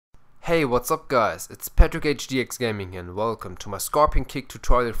Hey, what's up guys, it's PatrickHDxGaming here and welcome to my scorpion kick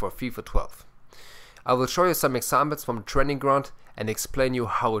tutorial for FIFA 12. I will show you some examples from the training ground and explain you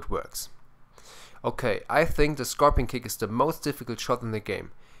how it works. Okay, I think the scorpion kick is the most difficult shot in the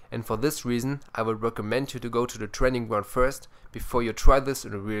game, and for this reason I would recommend you to go to the training ground first before you try this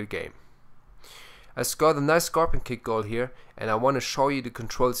in a real game. I scored a nice scorpion kick goal here and I want to show you the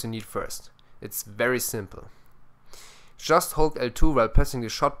controls you need first. It's very simple. Just hold L2 while pressing the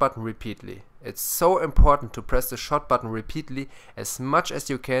shot button repeatedly. It's so important to press the shot button repeatedly as much as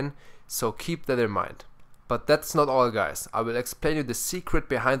you can, so keep that in mind. But that's not all guys, I will explain you the secret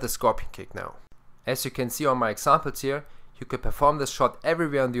behind the scorpion kick now. As you can see on my examples here, you can perform this shot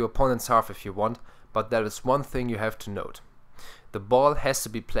everywhere on the opponent's half if you want, but there is one thing you have to note. The ball has to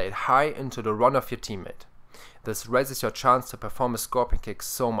be played high into the run of your teammate. This raises your chance to perform a scorpion kick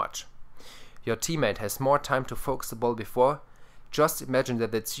so much. Your teammate has more time to focus the ball before. Just imagine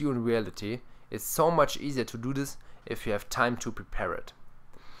that it's you in reality. It's so much easier to do this if you have time to prepare it.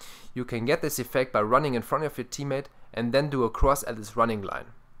 You can get this effect by running in front of your teammate and then do a cross at his running line.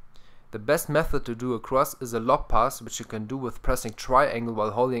 The best method to do a cross is a lob pass, which you can do with pressing triangle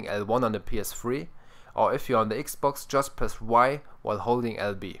while holding L1 on the PS3, or if you're on the Xbox, just press Y while holding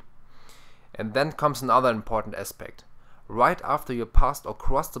LB. And then comes another important aspect. Right after you passed or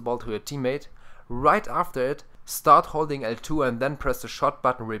crossed the ball to your teammate, right after it, start holding L2 and then press the shot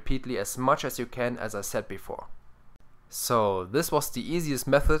button repeatedly as much as you can, as I said before. So this was the easiest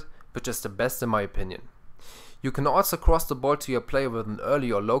method, but just the best in my opinion. You can also cross the ball to your player with an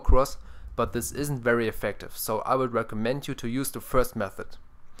early or low cross, but this isn't very effective, so I would recommend you to use the first method.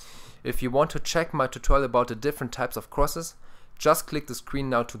 If you want to check my tutorial about the different types of crosses, just click the screen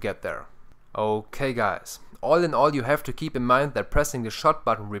now to get there. Okay guys, all in all you have to keep in mind that pressing the shot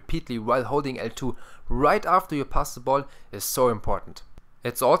button repeatedly while holding L2 right after you pass the ball is so important.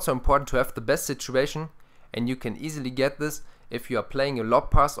 It's also important to have the best situation, and you can easily get this if you are playing a lob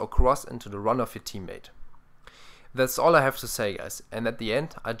pass or cross into the run of your teammate. That's all I have to say guys, and at the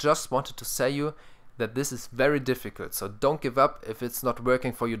end I just wanted to say you that this is very difficult, so don't give up if it's not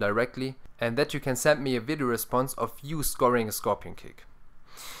working for you directly, and that you can send me a video response of you scoring a scorpion kick.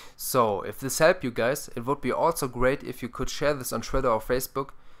 So if this helped you guys, it would be also great if you could share this on Twitter or Facebook,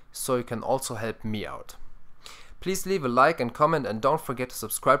 so you can also help me out. Please leave a like and comment, and don't forget to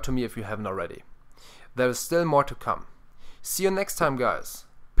subscribe to me if you haven't already. There is still more to come. See you next time guys.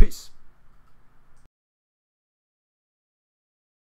 Peace.